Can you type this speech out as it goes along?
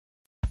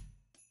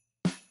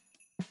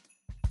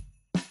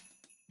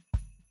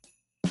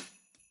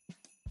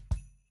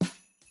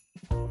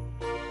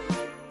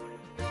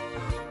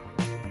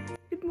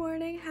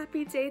morning,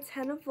 happy day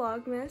 10 of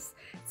Vlogmas.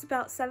 It's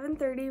about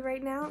 7:30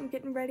 right now. I'm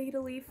getting ready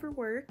to leave for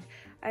work.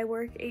 I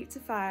work 8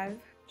 to 5.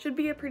 Should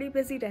be a pretty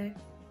busy day.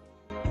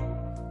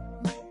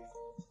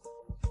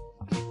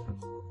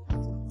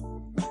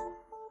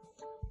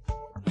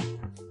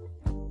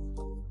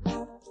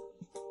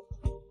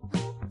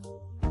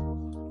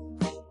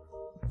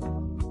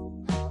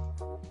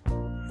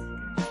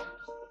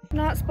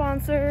 Not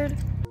sponsored.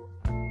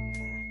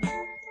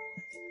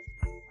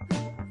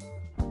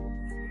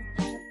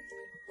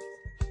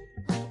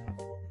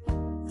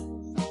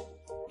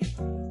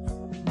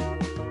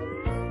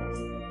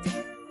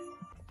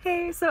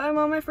 Hey, so I'm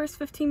on my first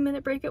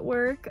 15-minute break at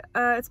work.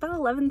 It's about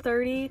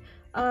 11:30.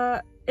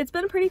 It's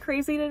been pretty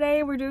crazy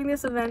today. We're doing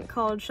this event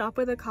called Shop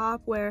with a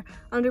Cop where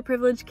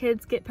underprivileged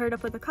kids get paired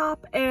up with a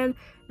cop and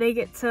they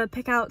get to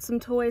pick out some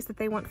toys that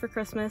they want for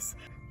Christmas.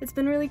 It's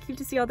been really cute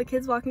to see all the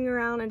kids walking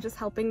around and just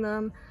helping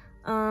them.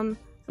 I'm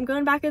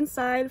going back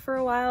inside for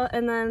a while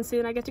and then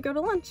soon I get to go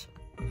to lunch.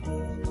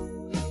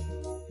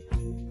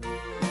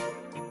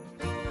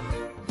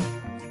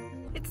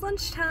 It's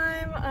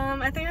lunchtime.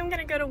 I think I'm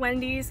gonna go to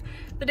Wendy's.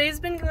 The day's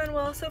been going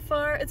well so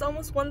far. It's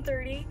almost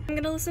 1:30. I'm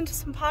gonna listen to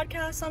some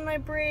podcasts on my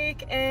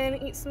break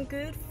and eat some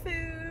good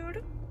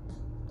food.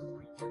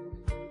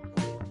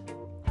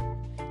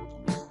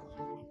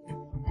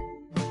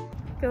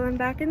 Going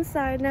back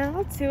inside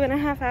now,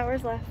 2.5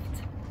 hours left.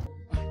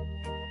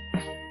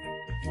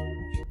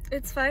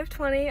 It's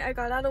 5:20, I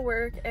got out of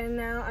work and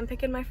now I'm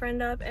picking my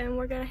friend up and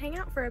we're gonna hang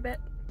out for a bit.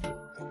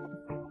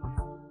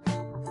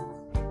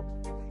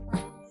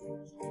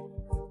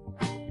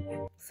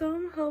 So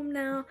I'm home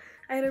now.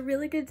 I had a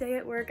really good day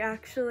at work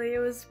actually. It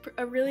was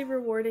a really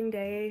rewarding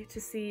day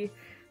to see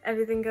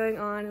everything going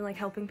on and like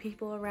helping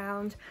people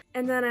around.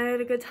 And then I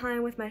had a good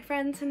time with my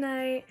friend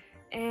tonight.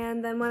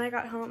 And then when I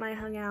got home, I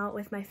hung out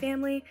with my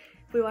family.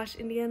 We watched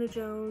Indiana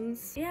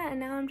Jones. Yeah, and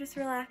now I'm just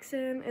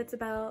relaxing. It's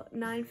about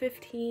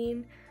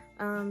 9:15.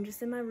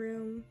 Just in my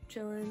room,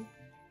 chilling.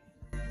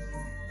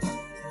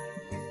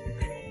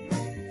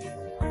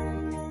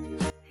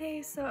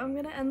 Hey, so I'm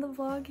gonna end the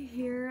vlog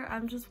here.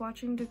 I'm just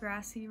watching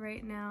Degrassi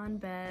right now in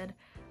bed.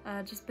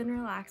 Just been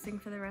relaxing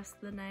for the rest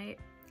of the night.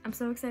 I'm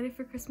so excited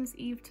for Christmas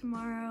Eve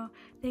tomorrow.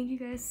 Thank you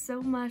guys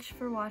so much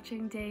for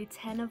watching day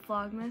 10 of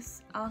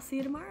Vlogmas. I'll see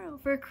you tomorrow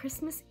for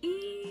Christmas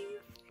Eve.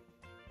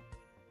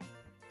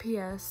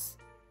 P.S.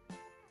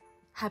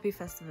 Happy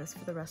Festivus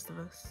for the rest of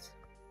us.